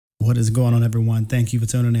What is going on, everyone? Thank you for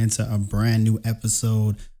tuning in to a brand new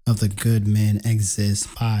episode of the Good Men Exist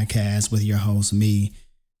podcast with your host, me,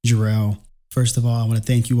 Jarrell. First of all, I want to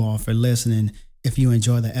thank you all for listening. If you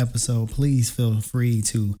enjoy the episode, please feel free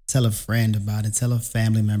to tell a friend about it, tell a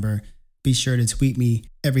family member. Be sure to tweet me.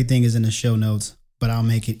 Everything is in the show notes, but I'll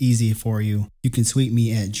make it easy for you. You can tweet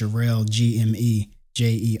me at JarrellGME,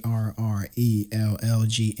 JerrellGME,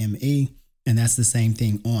 and that's the same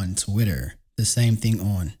thing on Twitter. The same thing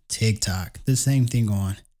on TikTok, the same thing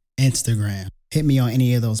on Instagram. Hit me on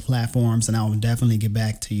any of those platforms and I will definitely get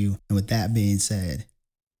back to you. And with that being said,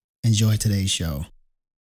 enjoy today's show.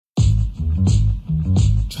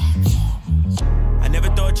 I never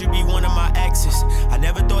thought you'd be one of my exes. I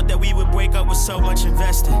never thought that we would break up with so much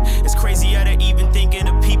invested. It's crazier to even think of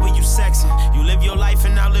the people you sexing. You live your life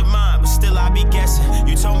and I live mine, but still I be guessing.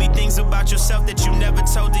 You told me things about yourself that you never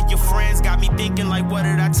told to your friends. Got me thinking like, what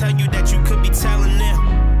did I tell you that you could be telling them?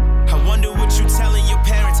 I wonder what you telling your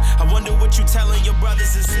parents. I wonder what you telling your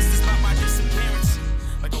brothers and sisters about my disappearance.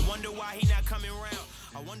 Like I wonder why he not coming around.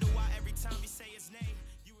 I wonder why every time you say his name.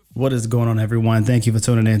 What is going on, everyone? Thank you for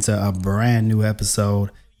tuning in to a brand new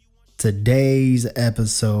episode. Today's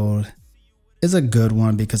episode is a good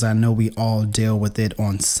one because I know we all deal with it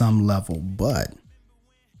on some level. But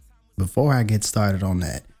before I get started on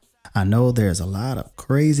that, I know there's a lot of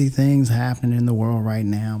crazy things happening in the world right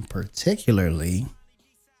now, particularly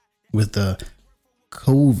with the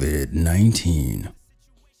COVID-19,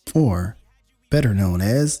 or better known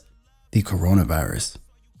as the coronavirus.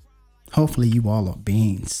 Hopefully you all are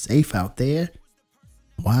being safe out there,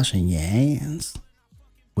 washing your hands,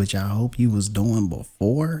 which I hope you was doing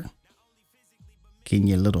before. Getting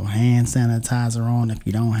your little hand sanitizer on if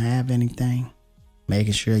you don't have anything.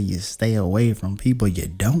 Making sure you stay away from people you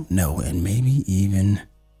don't know and maybe even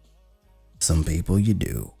some people you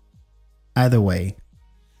do. Either way,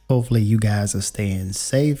 hopefully you guys are staying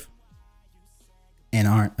safe and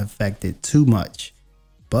aren't affected too much.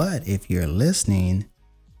 But if you're listening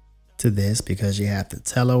to this because you have to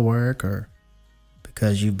telework or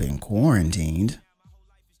because you've been quarantined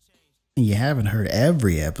and you haven't heard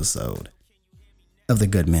every episode of the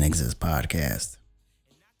Good Men Exist podcast,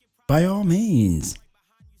 by all means,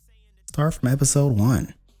 start from episode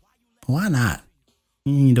 1. Why not?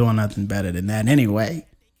 You ain't doing nothing better than that anyway.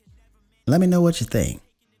 Let me know what you think.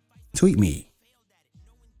 Tweet me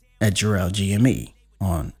at JarrellGME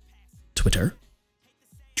on Twitter,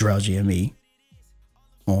 JarrellGME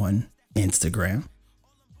on Instagram,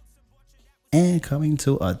 and coming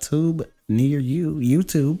to a tube near you,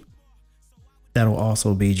 YouTube. That'll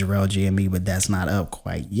also be JarrellGME, but that's not up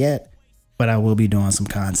quite yet. But I will be doing some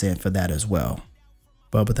content for that as well.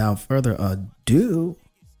 But without further ado,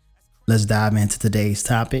 let's dive into today's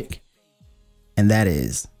topic, and that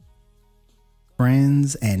is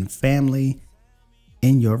friends and family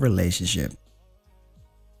in your relationship.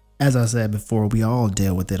 As I said before, we all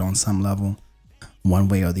deal with it on some level, one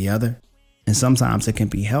way or the other. And sometimes it can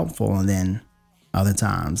be helpful, and then other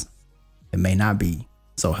times it may not be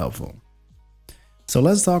so helpful. So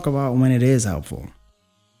let's talk about when it is helpful.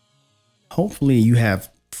 Hopefully you have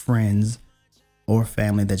friends or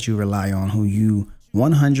family that you rely on who you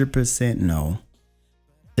 100% know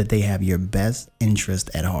that they have your best interest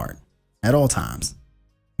at heart at all times.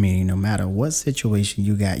 Meaning no matter what situation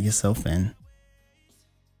you got yourself in,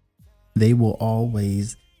 they will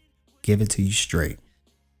always give it to you straight.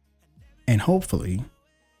 And hopefully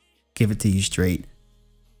give it to you straight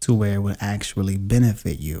to where it will actually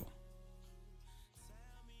benefit you.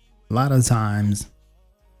 A lot of times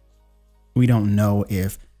we don't know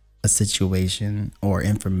if a situation or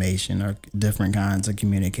information or different kinds of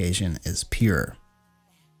communication is pure.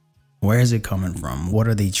 Where is it coming from? What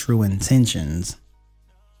are the true intentions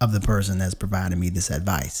of the person that's providing me this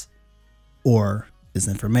advice or this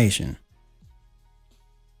information?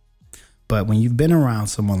 But when you've been around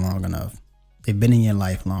someone long enough, they've been in your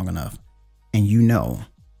life long enough, and you know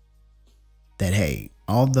that, hey,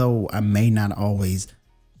 although I may not always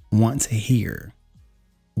want to hear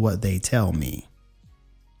what they tell me,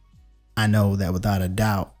 I know that without a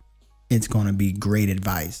doubt, it's going to be great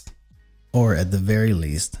advice, or at the very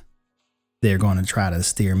least, they're going to try to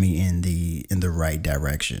steer me in the right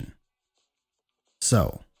direction.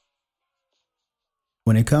 So,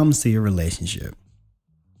 when it comes to your relationship,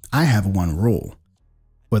 I have one rule,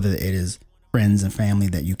 whether it is friends and family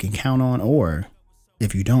that you can count on, or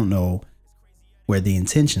if you don't know where the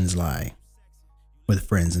intentions lie with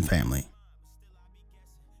friends and family.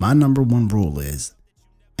 My number one rule is,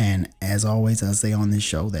 and as always I say on this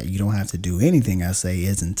show, that you don't have to do anything I say.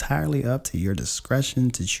 It's entirely up to your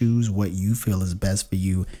discretion to choose what you feel is best for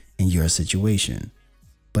you in your situation.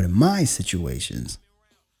 But in my situations,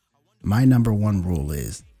 my number one rule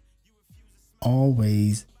is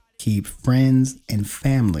always keep friends and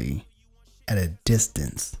family at a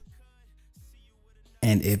distance.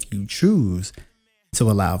 And if you choose to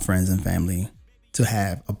allow friends and family to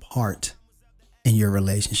have a part in your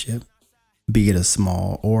relationship, be it a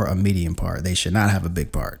small or a medium part, they should not have a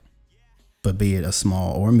big part, but be it a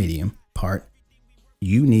small or medium part,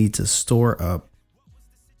 you need to store up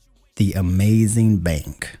the amazing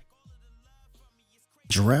bank.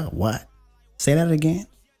 Jarrell, what? Say that again.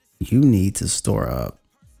 You need to store up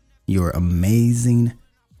your amazing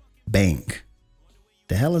bank.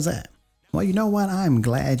 The hell is that? Well, you know what? I'm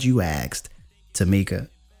glad you asked, Tamika.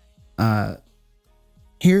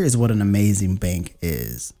 Here is what an amazing bank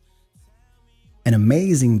is. An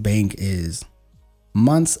amazing bank is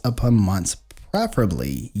months upon months,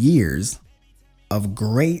 preferably years, of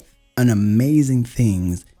great and amazing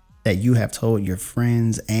things that you have told your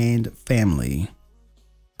friends and family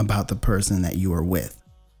about the person that you are with.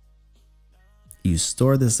 You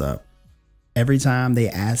store this up. Every time they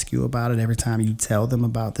ask you about it, every time you tell them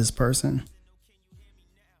about this person,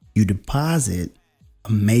 you deposit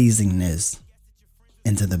amazingness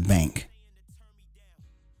into the bank.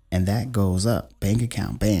 And that goes up. Bank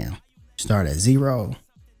account, bam. Start at zero.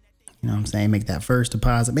 You know what I'm saying? Make that first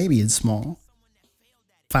deposit. Maybe it's small.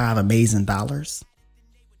 $5 amazing.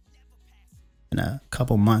 And a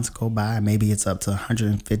couple months go by. Maybe it's up to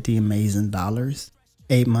 $150 amazing.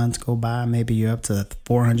 8 months go by. Maybe you're up to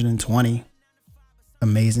 $420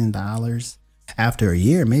 amazing. After a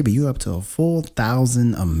year, maybe you're up to a full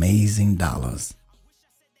 1,000 amazing.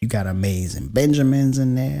 You got amazing Benjamins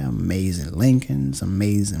in there, amazing Lincolns,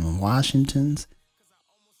 amazing Washingtons,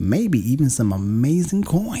 maybe even some amazing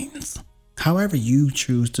coins. However you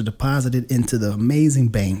choose to deposit it into the amazing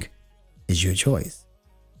bank is your choice.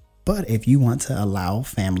 But if you want to allow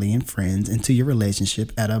family and friends into your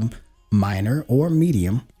relationship at a minor or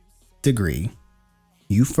medium degree,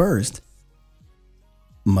 you first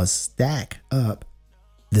must stack up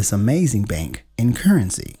this amazing bank in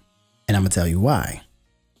currency. And I'm going to tell you why.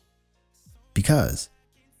 Because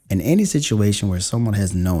in any situation where someone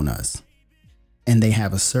has known us and they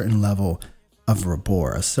have a certain level of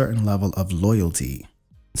rapport, a certain level of loyalty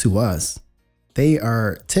to us, they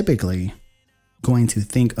are typically going to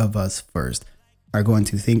think of us first, are going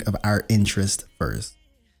to think of our interest first,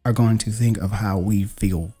 are going to think of how we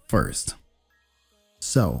feel first.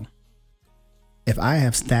 So if I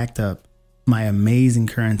have stacked up my amazing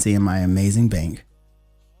currency in my amazing bank,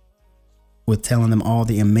 with telling them all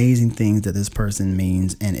the amazing things that this person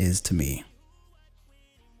means and is to me.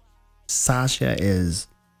 Sasha is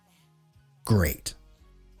great.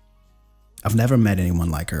 I've never met anyone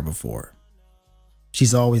like her before.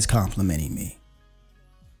 She's always complimenting me.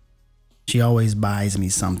 She always buys me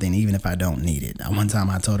something, even if I don't need it. One time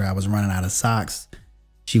I told her I was running out of socks.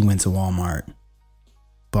 She went to Walmart,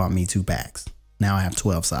 bought me 2 packs. Now I have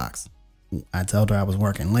 12 socks. I told her I was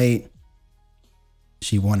working late.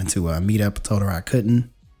 She wanted to meet up, told her I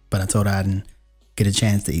couldn't, but I told her I didn't get a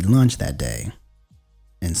chance to eat lunch that day.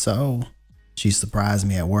 And so she surprised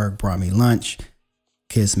me at work, brought me lunch,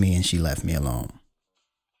 kissed me, and she left me alone.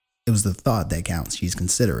 It was the thought that counts. She's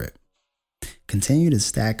considerate. Continue to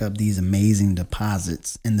stack up these amazing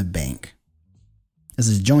deposits in the bank. This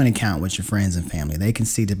is a joint account with your friends and family. They can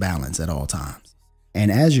see the balance at all times. And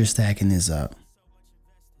as you're stacking this up,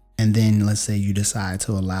 and then let's say you decide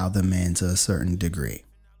to allow them in to a certain degree.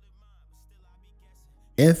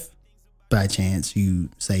 If by chance you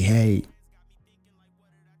say, hey,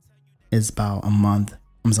 it's about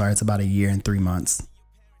it's about a year and 3 months.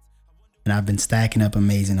 And I've been stacking up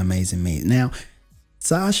amazing. Now,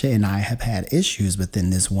 Sasha and I have had issues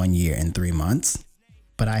within this 1 year and 3 months,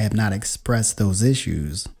 but I have not expressed those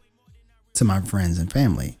issues to my friends and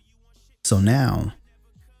family. So now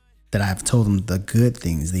that I've told them the good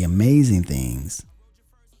things, the amazing things,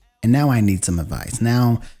 and now I need some advice.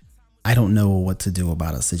 Now I don't know what to do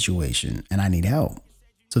about a situation and I need help.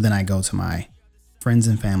 So then I go to my friends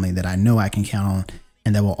and family that I know I can count on,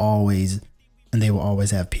 and they will always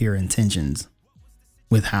have pure intentions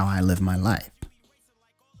with how I live my life.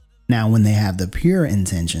 Now, when they have the pure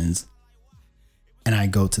intentions and I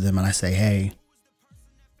go to them and I say, hey,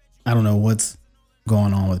 I don't know what's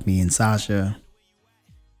going on with me and Sasha.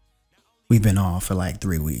 We've been off for like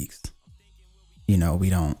 3 weeks. You know, we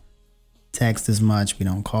don't text as much. We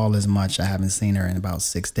don't call as much. I haven't seen her in about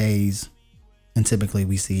 6 days. And typically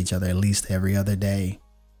we see each other at least every other day.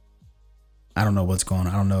 I don't know what's going on.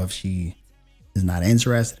 I don't know if she is not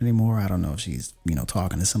interested anymore. I don't know if she's,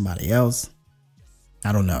 talking to somebody else.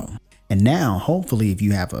 I don't know. And now, hopefully, if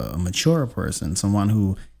you have a mature person, someone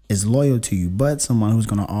who is loyal to you, but someone who's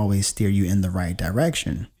going to always steer you in the right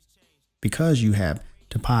direction, because you have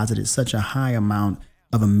deposited such a high amount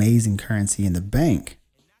of amazing currency in the bank,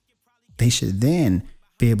 they should then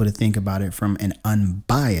be able to think about it from an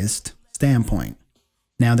unbiased standpoint.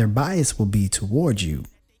 Now, their bias will be towards you,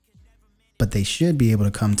 but they should be able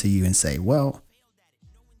to come to you and say, well,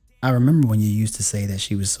 I remember when you used to say that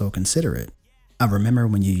she was so considerate. I remember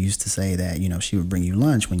when you used to say that, she would bring you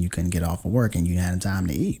lunch when you couldn't get off of work and you had time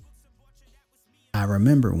to eat. I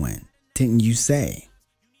remember when. Didn't you say?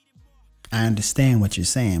 I understand what you're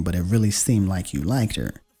saying, but it really seemed like you liked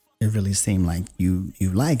her. It really seemed like you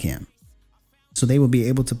like him. So they will be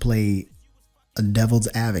able to play a devil's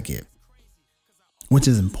advocate, which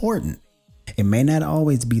is important. It may not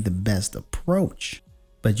always be the best approach,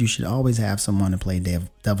 but you should always have someone to play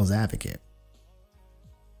devil's advocate.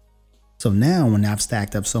 So now when I've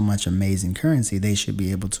stacked up so much amazing currency, they should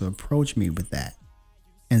be able to approach me with that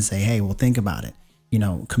and say, hey, well, think about it.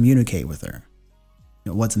 Communicate with her.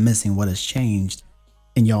 What's missing, what has changed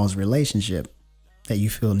in y'all's relationship that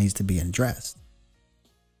you feel needs to be addressed.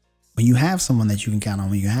 When you have someone that you can count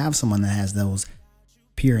on, when you have someone that has those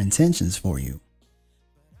pure intentions for you,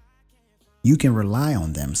 you can rely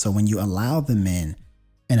on them. So when you allow them in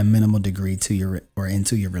a minimal degree into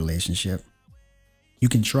your relationship, you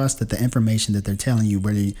can trust that the information that they're telling you,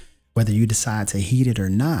 whether you decide to heed it or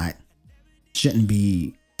not, shouldn't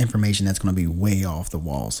be information that's going to be way off the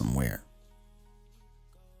wall somewhere.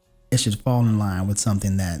 It should fall in line with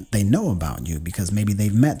something that they know about you, because maybe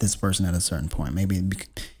they've met this person at a certain point. Maybe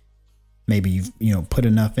you've put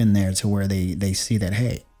enough in there to where they see that,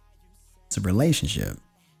 hey, it's a relationship.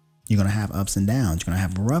 You're going to have ups and downs. You're going to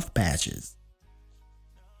have rough patches.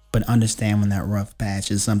 But understand when that rough patch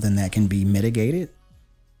is something that can be mitigated,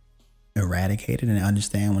 eradicated, and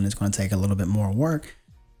understand when it's going to take a little bit more work,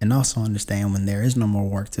 and also understand when there is no more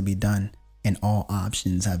work to be done and all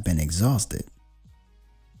options have been exhausted.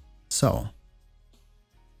 So,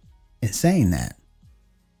 in saying that,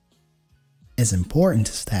 it's important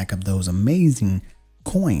to stack up those amazing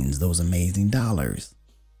coins, those amazing dollars.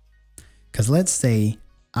 Because let's say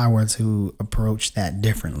I were to approach that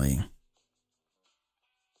differently.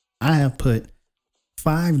 I have put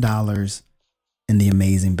 $5 in the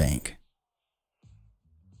amazing bank.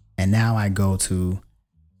 And now I go to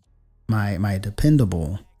my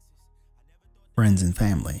dependable friends and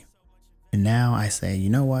family. And now I say, you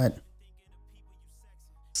know what?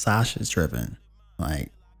 Sasha's tripping.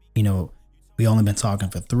 We only been talking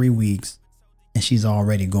for 3 weeks and she's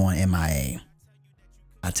already going MIA.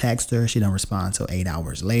 I text her, she doesn't respond until 8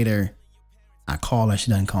 hours later. I call her,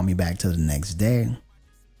 she doesn't call me back till the next day.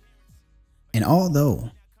 And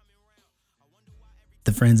although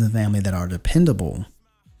the friends and family that are dependable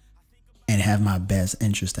and have my best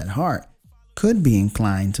interest at heart could be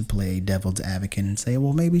inclined to play devil's advocate and say,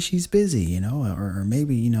 well, maybe she's busy, or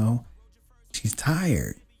maybe, she's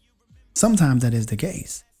tired. Sometimes that is the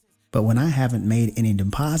case. But when I haven't made any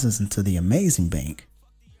deposits into the amazing bank,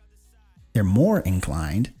 they're more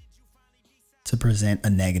inclined to present a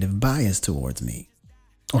negative bias towards me,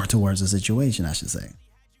 or towards the situation, I should say.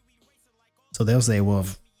 So they'll say, well,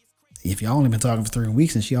 if y'all only been talking for 3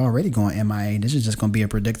 weeks and she already going MIA, this is just going to be a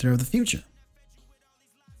predictor of the future.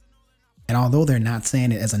 And although they're not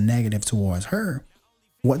saying it as a negative towards her,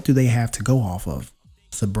 what do they have to go off of?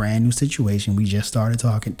 It's a brand new situation. We just started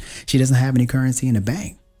talking. She doesn't have any currency in the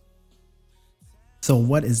bank. So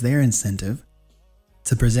what is their incentive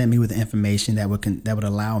to present me with information that would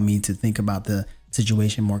allow me to think about the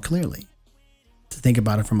situation more clearly, to think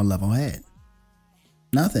about it from a level head?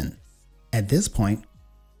 Nothing. At this point,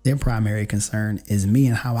 their primary concern is me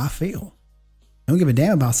and how I feel. They don't give a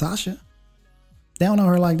damn about Sasha. They don't know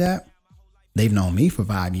her like that. They've known me for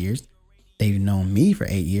 5 years. They've known me for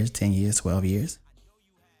 8 years, 10 years, 12 years.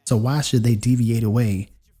 So why should they deviate away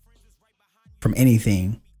from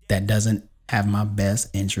anything that doesn't have my best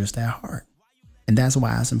interest at heart? And that's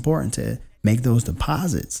why it's important to make those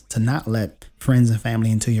deposits, to not let friends and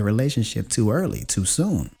family into your relationship too early, too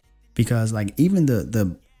soon. Because even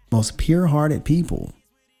the most pure-hearted people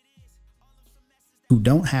who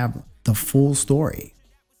don't have the full story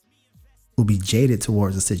will be jaded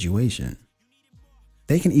towards the situation.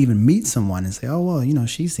 They can even meet someone and say, oh, well,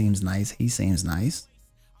 she seems nice. He seems nice.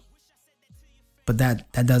 But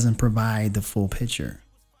that doesn't provide the full picture.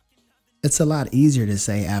 It's a lot easier to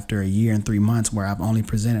say after a year and 3 months where I've only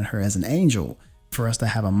presented her as an angel for us to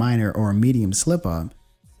have a minor or a medium slip up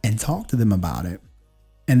and talk to them about it.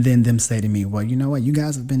 And then them say to me, well, you know what? You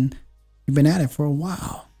guys you've been at it for a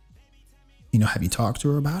while. Have you talked to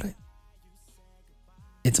her about it?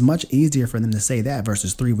 It's much easier for them to say that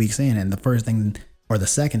versus 3 weeks in. And the first thing or the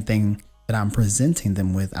second thing that I'm presenting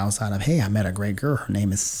them with outside of, hey, I met a great girl. Her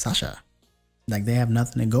name is Sasha. Like, they have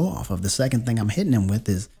nothing to go off of. The second thing I'm hitting them with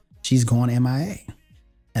is she's going MIA.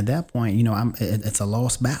 At that point, it's a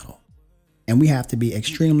lost battle. And we have to be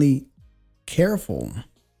extremely careful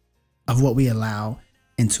of what we allow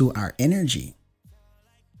into our energy,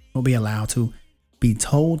 what we allow to be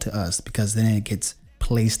told to us, because then it gets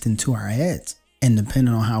placed into our heads. And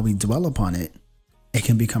depending on how we dwell upon it, it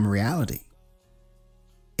can become a reality.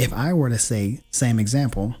 If I were to say, same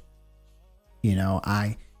example,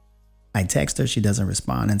 I text her, she doesn't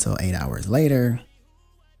respond until 8 hours later.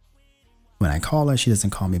 When I call her, she doesn't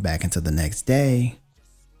call me back until the next day.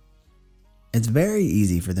 It's very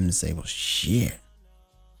easy for them to say, well, shit,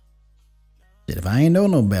 if I ain't know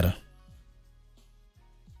no better,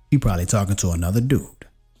 you probably talking to another dude.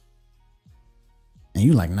 And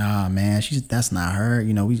you like, nah, man, that's not her.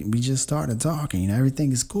 We just started talking.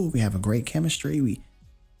 Everything is cool. We have a great chemistry. We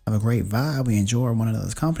have a great vibe. We enjoy one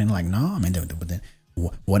another's company. Like, nah, man, but then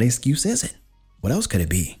what excuse is it? What else could it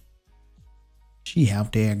be? She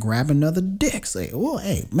out there grabbing another dick. Say, well,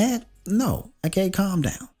 hey, man, no, okay, calm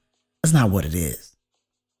down. That's not what it is.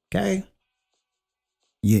 Okay?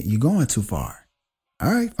 You're going too far.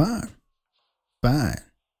 All right, fine.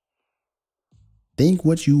 Think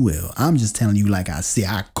what you will. I'm just telling you like I see.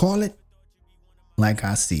 I call it like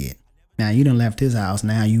I see it. Now, you done left his house.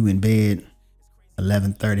 Now you in bed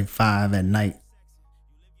 11:35 at night.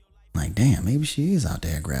 Like, damn, maybe she is out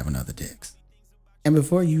there grabbing other dicks. And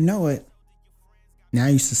before you know it, now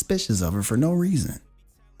you're suspicious of her for no reason,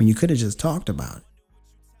 when you could have just talked about it.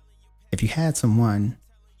 If you had someone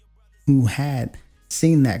who had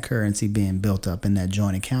seen that currency being built up in that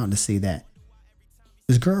joint account to see that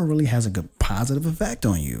this girl really has a good positive effect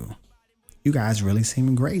on you. You guys really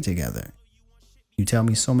seem great together. You tell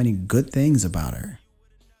me so many good things about her.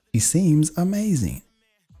 She seems amazing.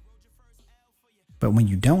 But when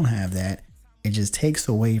you don't have that, it just takes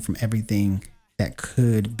away from everything that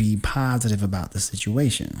could be positive about the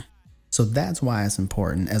situation. So that's why it's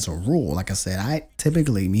important as a rule. Like I said, I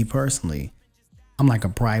typically, me personally, I'm like a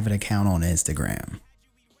private account on Instagram.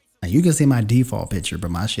 Now you can see my default picture,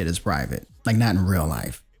 but my shit is private. Like, not in real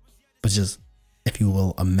life, but just, if you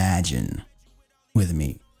will, imagine with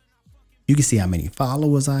me. You can see how many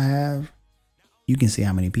followers I have. You can see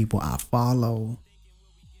how many people I follow.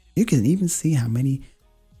 You can even see how many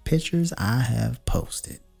pictures I have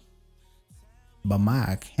posted. But my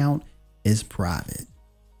account is private.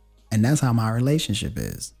 And that's how my relationship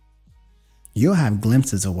is. You'll have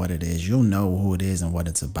glimpses of what it is. You'll know who it is and what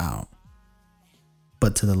it's about.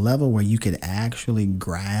 But to the level where you could actually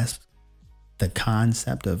grasp the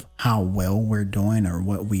concept of how well we're doing or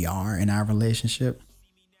what we are in our relationship,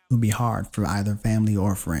 it would be hard for either family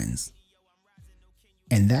or friends.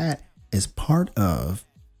 And that is part of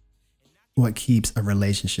what keeps a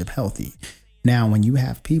relationship healthy. Now, when you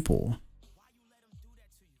have people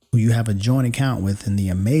who you have a joint account with in the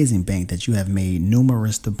amazing bank that you have made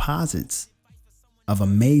numerous deposits of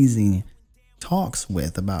amazing talks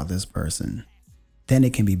with about this person, then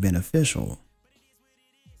it can be beneficial.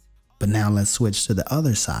 But now let's switch to the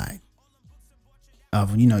other side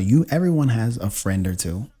of, everyone has a friend or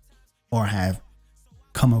two, or have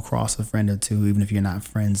come across a friend or two, even if you're not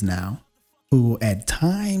friends now, who at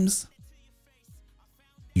times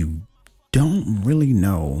you don't really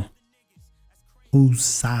know whose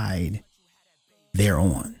side they're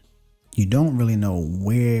on. You don't really know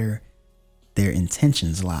where their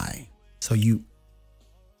intentions lie. So you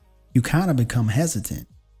kind of become hesitant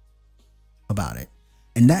about it.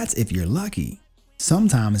 And that's if you're lucky.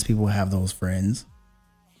 Sometimes people have those friends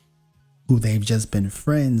who they've just been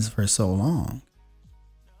friends for so long,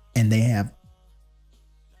 and they have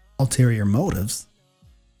ulterior motives,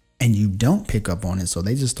 and you don't pick up on it. So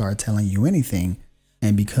they just start telling you anything.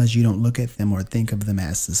 And because you don't look at them or think of them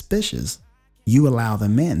as suspicious, you allow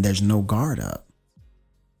them in. There's no guard up.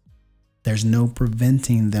 There's no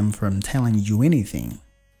preventing them from telling you anything,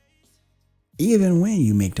 even when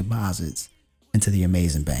you make deposits into the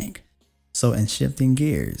amazing bank. So in shifting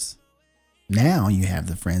gears, now you have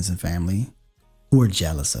the friends and family who are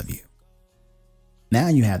jealous of you. Now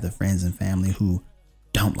you have the friends and family who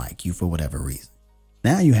don't like you for whatever reason.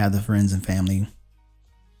 Now you have the friends and family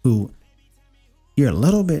who you're a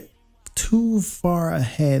little bit too far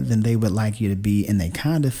ahead than they would like you to be, and they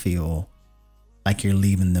kind of feel like you're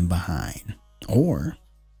leaving them behind. Or,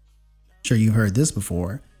 sure, you've heard this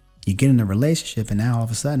before, you get in a relationship and now all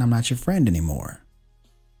of a sudden I'm not your friend anymore.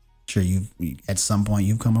 Sure, at some point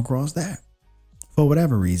you've come across that. For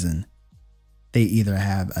whatever reason, they either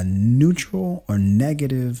have a neutral or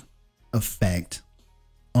negative effect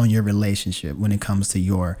on your relationship when it comes to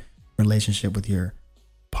your relationship with your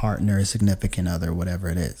partner, significant other, whatever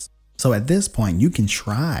it is. So at this point, you can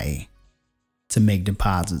try to make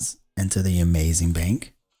deposits into the amazing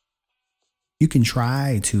bank. You can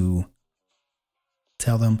try to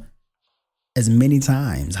tell them as many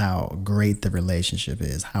times how great the relationship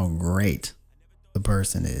is, how great the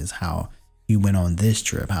person is, how you went on this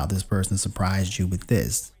trip, how this person surprised you with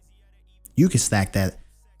this. You can stack that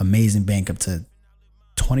amazing bank up to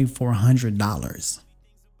 $2,400.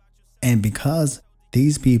 And because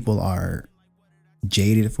these people are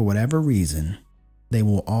jaded for whatever reason, they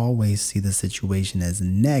will always see the situation as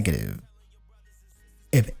negative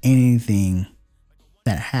if anything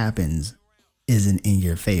that happens isn't in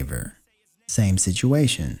your favor. Same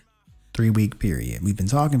situation, 3-week period. We've been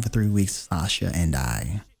talking for 3 weeks, Sasha and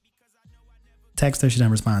I. Text her, she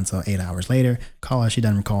doesn't respond until 8 hours later. Call her, she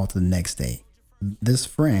doesn't call till the next day. This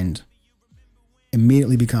friend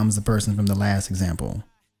immediately becomes the person from the last example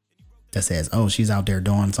that says, oh, she's out there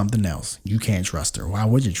doing something else. You can't trust her. Why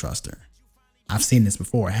would you trust her? I've seen this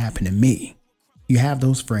before. It happened to me. You have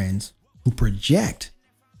those friends who project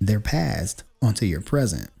their past onto your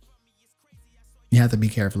present. You have to be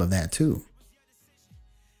careful of that too.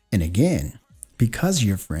 And again, because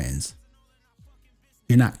you're friends,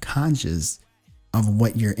 you're not conscious of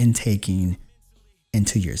what you're intaking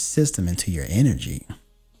into your system, into your energy.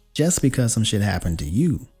 Just because some shit happened to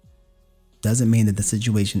you doesn't mean that the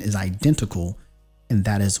situation is identical and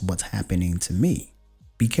that is what's happening to me.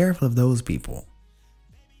 Be careful of those people.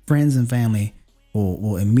 Friends and family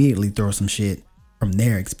will immediately throw some shit from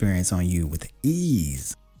their experience on you with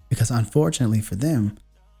ease, because unfortunately for them,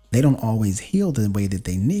 they don't always heal the way that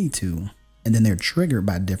they need to. And then they're triggered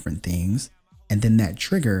by different things. And then that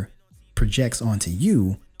trigger projects onto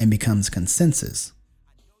you and becomes consensus.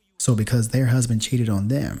 So because their husband cheated on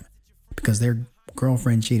them, because their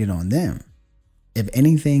girlfriend cheated on them, if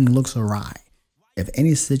anything looks awry, if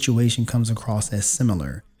any situation comes across as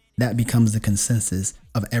similar, that becomes the consensus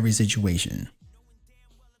of every situation.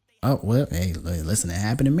 Oh, well, hey, listen, it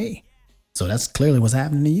happened to me. So that's clearly what's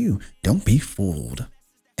happening to you. Don't be fooled.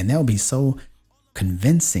 And they'll be so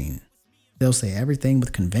convincing. They'll say everything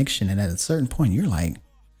with conviction. And at a certain point, you're like,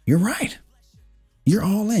 you're right. You're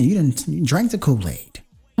all in. You drank the Kool-Aid.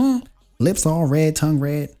 Lips all red, tongue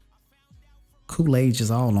red. Kool-Aid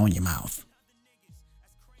just all on your mouth.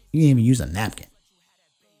 You didn't even use a napkin.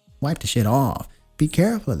 Wipe the shit off. Be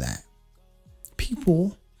careful of that.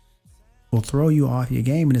 People will throw you off your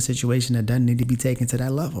game in a situation that doesn't need to be taken to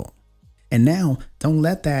that level. And now, don't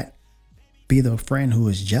let that be the friend who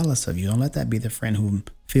is jealous of you. Don't let that be the friend who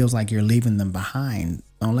feels like you're leaving them behind.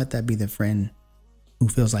 Don't let that be the friend who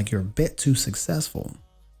feels like you're a bit too successful.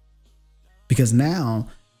 Because now,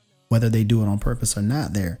 whether they do it on purpose or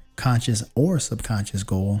not, their conscious or subconscious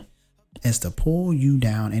goal is to pull you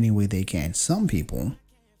down any way they can. Some people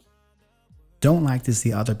don't like to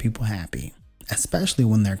see other people happy, especially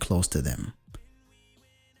when they're close to them.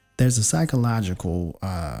 There's a psychological,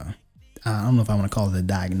 I don't know if I want to call it a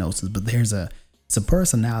diagnosis, but it's a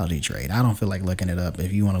personality trait. I don't feel like looking it up.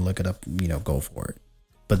 If you want to look it up, go for it.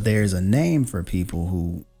 But there's a name for people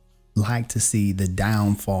who like to see the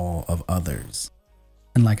downfall of others.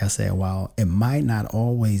 And like I said, while it might not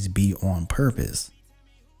always be on purpose,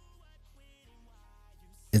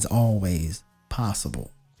 it's always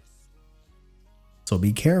possible. So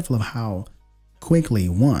be careful of how quickly,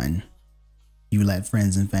 one, you let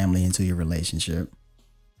friends and family into your relationship,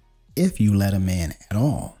 if you let them in at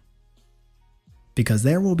all. Because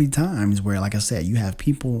there will be times where, like I said, you have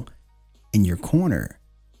people in your corner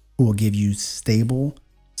who will give you stable,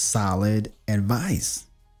 solid advice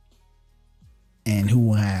and who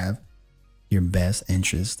will have your best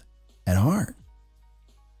interest at heart.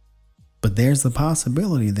 But there's the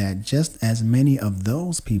possibility that just as many of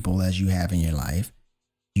those people as you have in your life,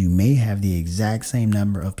 you may have the exact same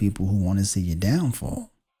number of people who want to see your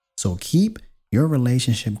downfall. So keep your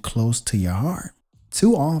relationship close to your heart.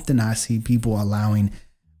 Too often I see people allowing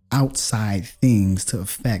outside things to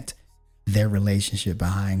affect their relationship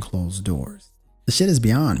behind closed doors. The shit is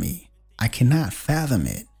beyond me. I cannot fathom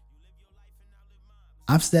it.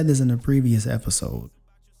 I've said this in a previous episode.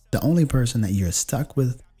 The only person that you're stuck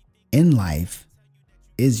with in life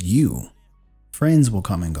is you. Friends will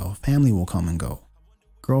come and go. Family will come and go.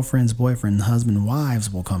 Girlfriends, boyfriends, husband,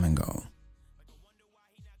 wives will come and go.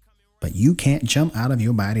 But you can't jump out of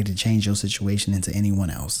your body to change your situation into anyone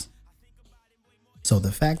else. So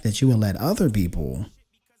the fact that you will let other people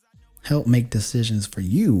help make decisions for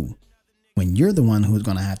you when you're the one who's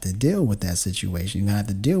going to have to deal with that situation, you're going to have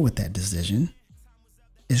to deal with that decision,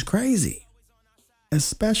 is crazy,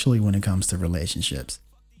 especially when it comes to relationships.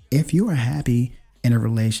 If you are happy in a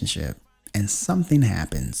relationship and something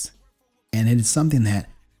happens, and it is something that,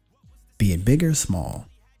 be it big or small,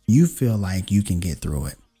 you feel like you can get through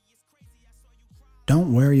it.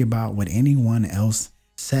 Don't worry about what anyone else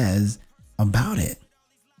says about it.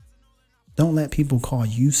 Don't let people call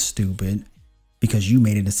you stupid because you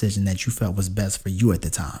made a decision that you felt was best for you at the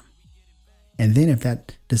time. And then if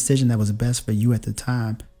that decision that was best for you at the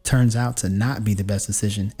time turns out to not be the best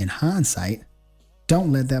decision in hindsight,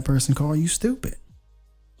 don't let that person call you stupid.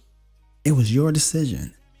 It was your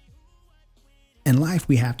decision. In life,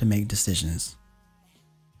 we have to make decisions.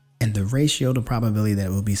 And the ratio, the probability that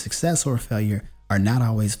it will be success or failure are not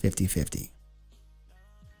always 50-50.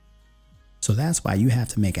 So that's why you have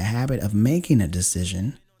to make a habit of making a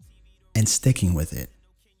decision and sticking with it.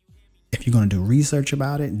 If you're going to do research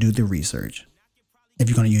about it, do the research. If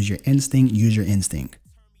you're going to use your instinct, use your instinct.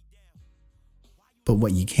 But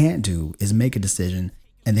what you can't do is make a decision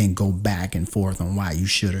and then go back and forth on why you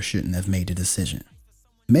should or shouldn't have made the decision.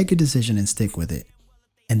 Make a decision and stick with it.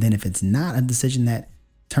 And then if it's not a decision that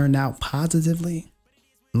turned out positively,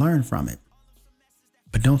 learn from it.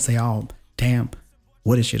 But don't say, oh, damn,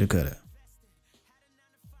 what it shoulda, coulda.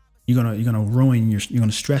 You're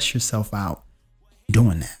gonna stress yourself out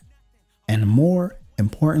doing that. And more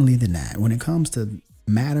importantly than that, when it comes to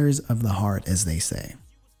matters of the heart, as they say,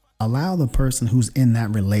 allow the person who's in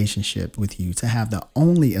that relationship with you to have the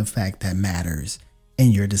only effect that matters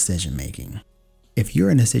in your decision making. If you're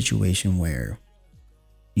in a situation where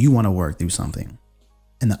you want to work through something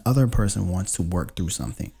and the other person wants to work through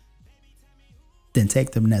something, then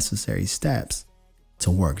take the necessary steps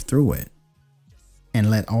to work through it and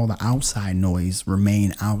let all the outside noise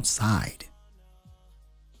remain outside.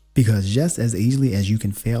 Because just as easily as you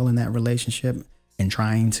can fail in that relationship and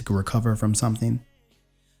trying to recover from something,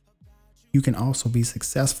 you can also be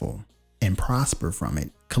successful and prosper from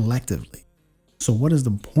it collectively. So what is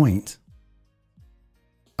the point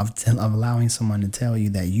of allowing someone to tell you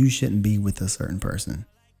that you shouldn't be with a certain person,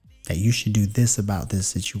 that you should do this about this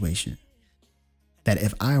situation, that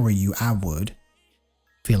if I were you, I would,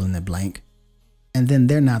 fill in the blank, and then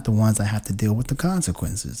they're not the ones that have to deal with the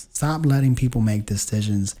consequences. Stop letting people make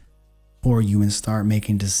decisions for you and start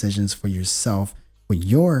making decisions for yourself with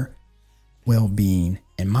your well-being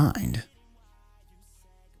in mind.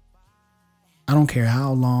 I don't care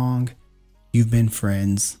how long you've been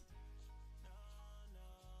friends.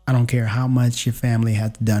 I don't care how much your family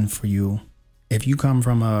has done for you. If you come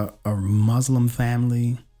from a Muslim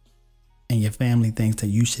family and your family thinks that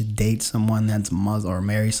you should date someone that's Muslim or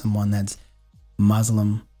marry someone that's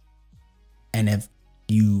Muslim, and if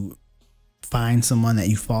you find someone that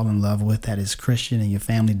you fall in love with that is Christian and your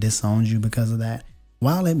family disowns you because of that,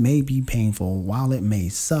 while it may be painful, while it may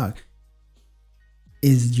suck,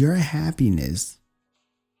 is your happiness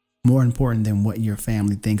more important than what your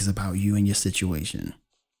family thinks about you and your situation?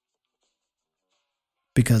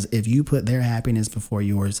 Because if you put their happiness before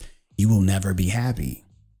yours, you will never be happy.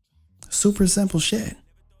 Super simple shit.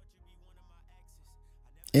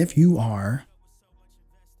 If you are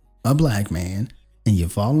a black man and you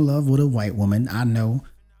fall in love with a white woman, I know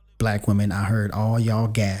black women, I heard all y'all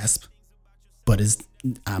gasp, but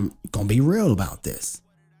I'm gonna be real about this.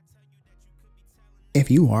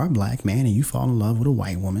 If you are a black man and you fall in love with a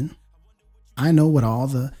white woman, I know what all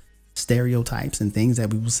the stereotypes and things that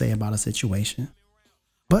we will say about a situation.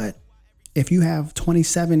 But if you have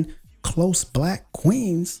 27 close black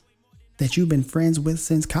queens that you've been friends with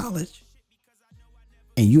since college,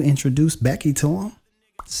 and you introduce Becky to them,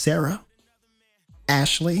 Sarah,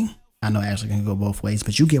 Ashley, I know Ashley can go both ways,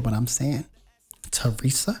 but you get what I'm saying,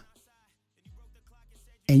 Teresa,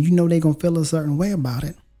 and you know they're going to feel a certain way about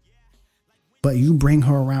it, but you bring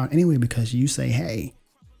her around anyway because you say, hey,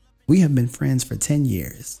 we have been friends for 10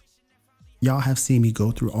 years. Y'all have seen me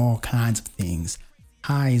go through all kinds of things.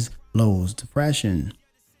 Highs, lows, depression,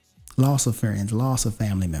 loss of friends, loss of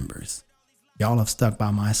family members. Y'all have stuck by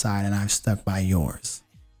my side and I've stuck by yours.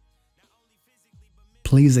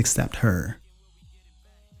 Please accept her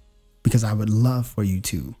because I would love for you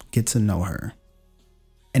to get to know her.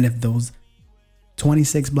 And if those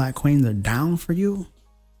 26 black queens are down for you,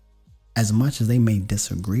 as much as they may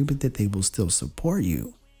disagree with it, they will still support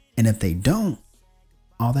you. And if they don't,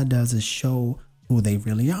 all that does is show who they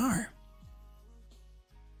really are.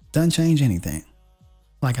 Doesn't change anything.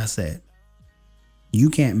 Like I said, you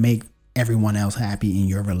can't make everyone else happy in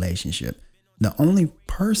your relationship. The only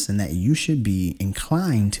person that you should be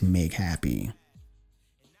inclined to make happy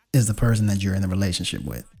is the person that you're in the relationship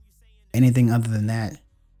with. Anything other than that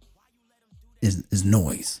is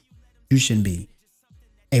noise. You shouldn't be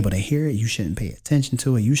able to hear it, you shouldn't pay attention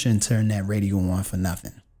to it. You shouldn't turn that radio on for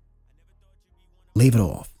nothing. Leave it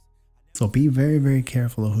off. So be very, very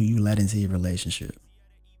careful of who you let into your relationship.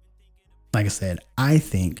 Like I said, I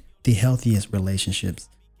think the healthiest relationships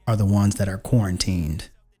are the ones that are quarantined.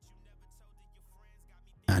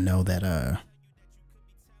 I know that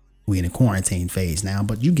we in a quarantine phase now,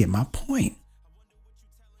 but you get my point.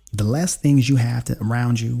 The less things you have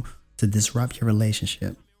around you to disrupt your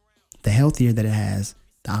relationship, the healthier that it has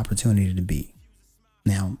the opportunity to be.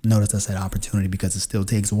 Now, notice I said opportunity because it still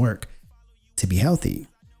takes work to be healthy.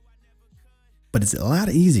 But it's a lot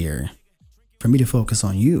easier for me to focus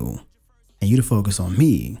on you and you to focus on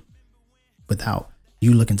me without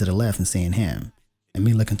you looking to the left and seeing him and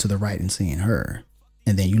me looking to the right and seeing her.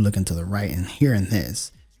 And then you looking to the right and hearing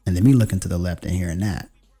this. And then me looking to the left and hearing that.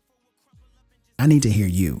 I need to hear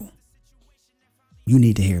you. You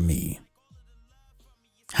need to hear me.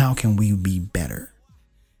 How can we be better?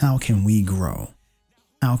 How can we grow?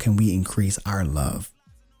 How can we increase our love?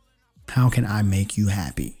 How can I make you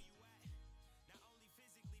happy?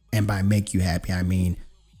 And by make you happy, I mean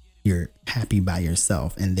you're happy by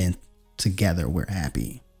yourself and then together we're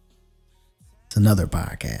happy. It's another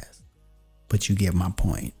podcast, but you get my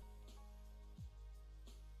point.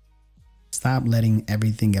 Stop letting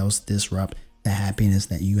everything else disrupt the happiness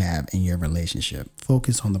that you have in your relationship.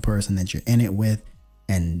 Focus on the person that you're in it with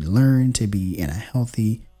and learn to be in a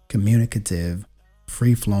healthy, communicative,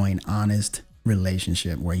 free-flowing, honest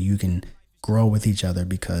relationship where you can grow with each other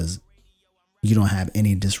because you don't have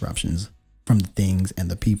any disruptions from the things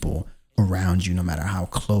and the people around you, no matter how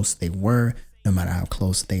close they were, no matter how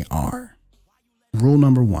close they are. Rule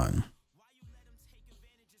number 1.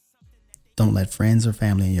 Don't let friends or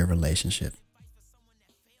family in your relationship.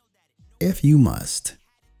 If you must,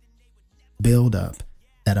 build up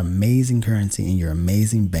that amazing currency in your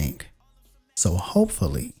amazing bank. So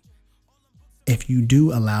hopefully, if you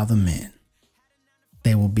do allow them in,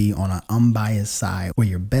 they will be on an unbiased side where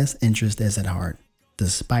your best interest is at heart,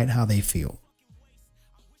 despite how they feel.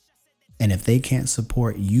 And if they can't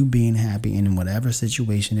support you being happy in whatever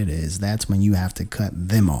situation it is, that's when you have to cut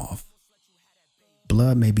them off.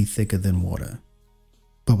 Blood may be thicker than water,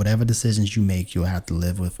 but whatever decisions you make, you'll have to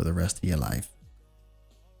live with for the rest of your life.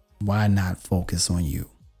 Why not focus on you?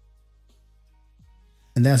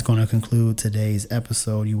 And that's going to conclude today's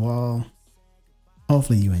episode, you all.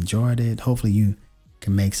 Hopefully you enjoyed it. Hopefully you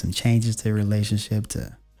can make some changes to your relationship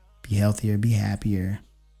to be healthier, be happier,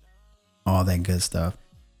 all that good stuff.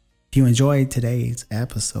 If you enjoyed today's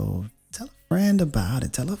episode, tell a friend about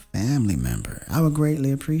it. Tell a family member. I would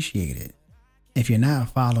greatly appreciate it. If you're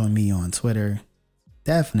not following me on Twitter,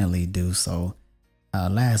 definitely do so.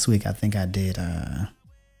 Last week, I think I did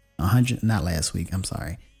 100, not last week, I'm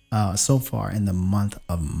sorry. So far in the month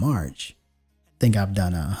of March, I think I've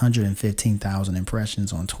done 115,000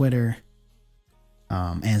 impressions on Twitter,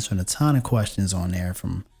 answering a ton of questions on there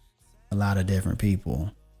from a lot of different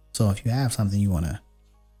people. So if you have something you want to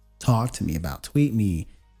talk to me about, tweet me,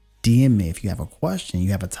 DM me. If you have a question,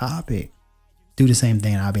 you have a topic, do the same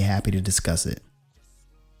thing and I'll be happy to discuss it.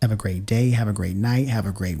 Have a great day. Have a great night. Have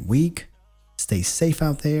a great week. Stay safe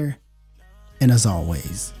out there. And as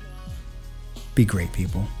always, be great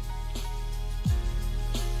people.